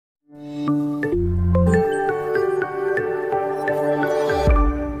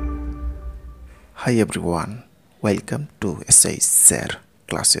Hi everyone, welcome to share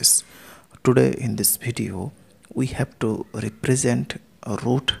classes. Today in this video we have to represent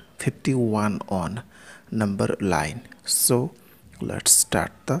root 51 on number line. So let's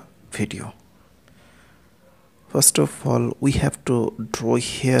start the video. First of all, we have to draw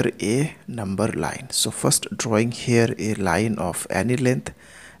here a number line. So first drawing here a line of any length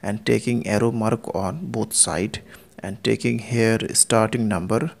and taking arrow mark on both sides and taking here starting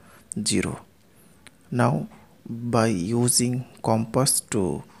number 0. Now by using compass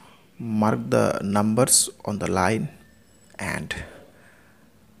to mark the numbers on the line, and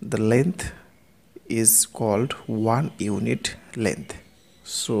the length is called 1 unit length.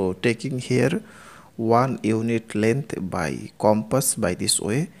 So taking here 1 unit length by compass by this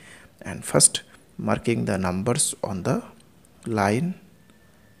way, and first marking the numbers on the line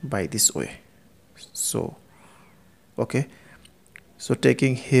by this way. So okay, so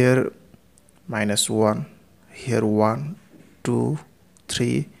taking here -1, here 1, 2,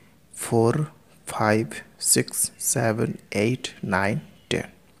 3, 4, 5, 6, 7, 8, 9, 10.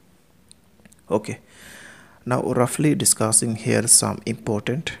 Okay, now roughly discussing here some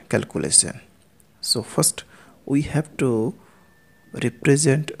important calculation. So first we have to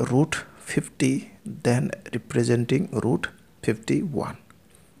represent root 50, then representing root 51.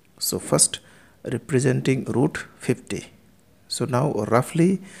 So first representing root 50. So now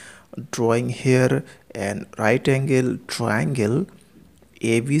roughly drawing here an right angle triangle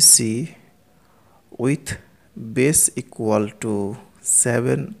ABC with base equal to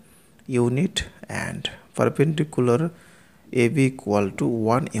 7 unit and perpendicular AB equal to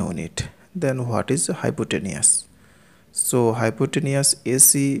 1 unit. Then what is hypotenuse? So hypotenuse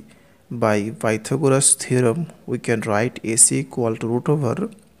AC by Pythagoras theorem we can write AC equal to root over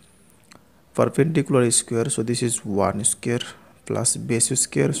perpendicular square, so this is 1 square, plus base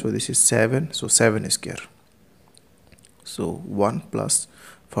square, so this is 7, so 7 square, so 1 plus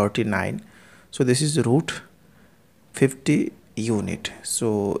 49, so this is root 50 unit.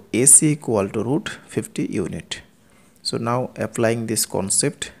 So AC equal to root 50 unit. So now applying this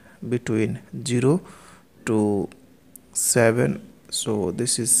concept between 0 to 7, so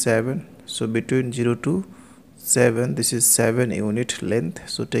this is 7, so between 0 to 7 this is 7 unit length.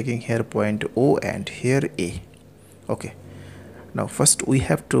 So taking here point O and here A. Okay, now first we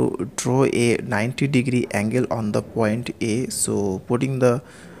have to draw a 90-degree angle on the point A. So putting the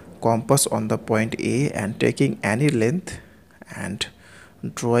compass on the point A and taking any length and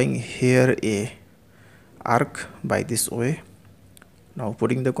drawing here a arc by this way. Now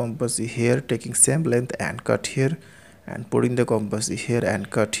putting the compass here, taking same length and cut here, and putting the compass here and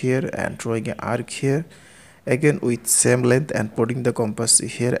cut here, and drawing an arc here again with same length and putting the compass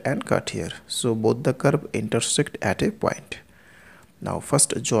here and cut here. So both the curve intersect at a point. Now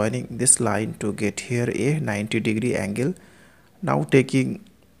first joining this line to get here a 90-degree angle. Now taking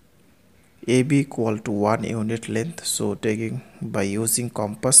AB equal to 1 unit length, so taking by using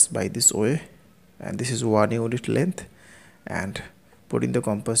compass by this way, and this is 1 unit length, and putting the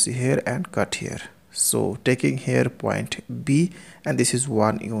compass here and cut here. So taking here point B, and this is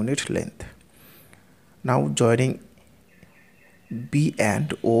 1 unit length. Now joining B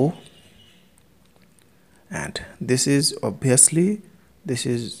and O, and this is obviously, this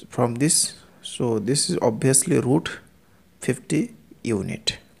is from this, so this is obviously root 50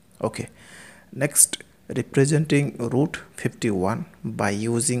 unit. Okay, next representing root 51 by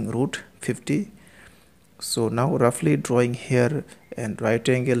using root 50. So now roughly drawing here an right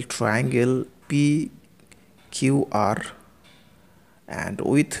angle triangle PQR and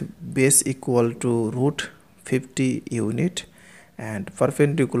with base equal to root 50 unit and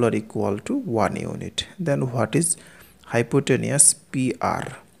perpendicular equal to 1 unit. Then what is hypotenuse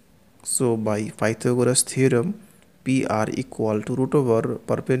PR? So by Pythagoras theorem, PR equal to root over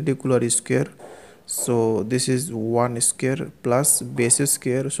perpendicular square, so this is 1 square plus base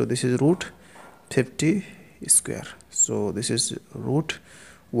square, so this is root 50 square, so this is root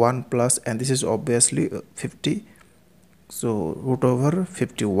 1 plus, and this is obviously 50, so root over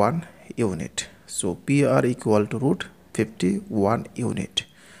 51 unit. So PR equal to root 51 unit.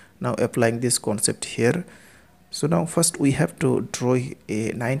 Now applying this concept here. So now first we have to draw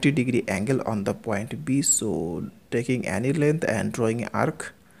a 90-degree angle on the point B. So taking any length and drawing an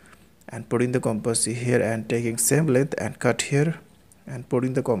arc and putting the compass here and taking same length and cut here, and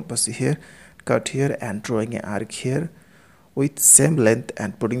putting the compass here, cut here, and drawing an arc here with same length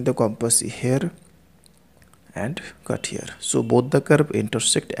and putting the compass here and cut here. So both the curve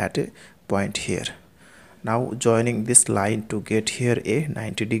intersect at a point here. Now joining this line to get here a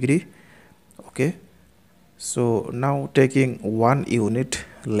 90-degree. Okay, so now taking 1 unit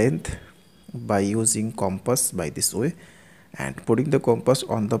length by using compass by this way and putting the compass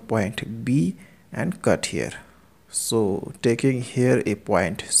on the point B and cut here. So taking here a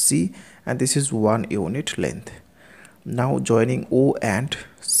point C, and this is 1 unit length. Now joining O and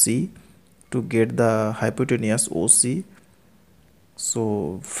C to get the hypotenuse OC.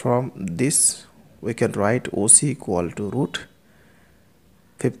 So from this we can write OC equal to root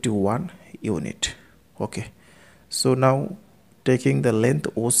 51 unit. Okay, so now taking the length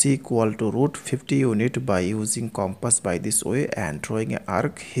OC equal to root 50 unit by using compass by this way and drawing an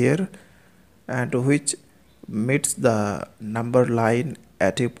arc here, and which meets the number line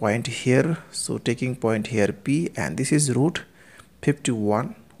at a point here. So taking point here P, and this is root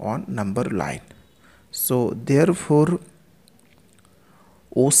 51 on number line. So therefore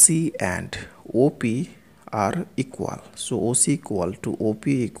OC and OP are equal. So OC equal to OP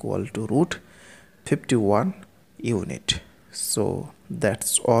equal to root 51 unit. So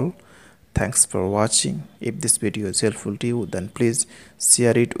that's all. Thanks for watching. If this video is helpful to you, then please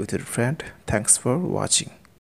share it with your friend. Thanks for watching.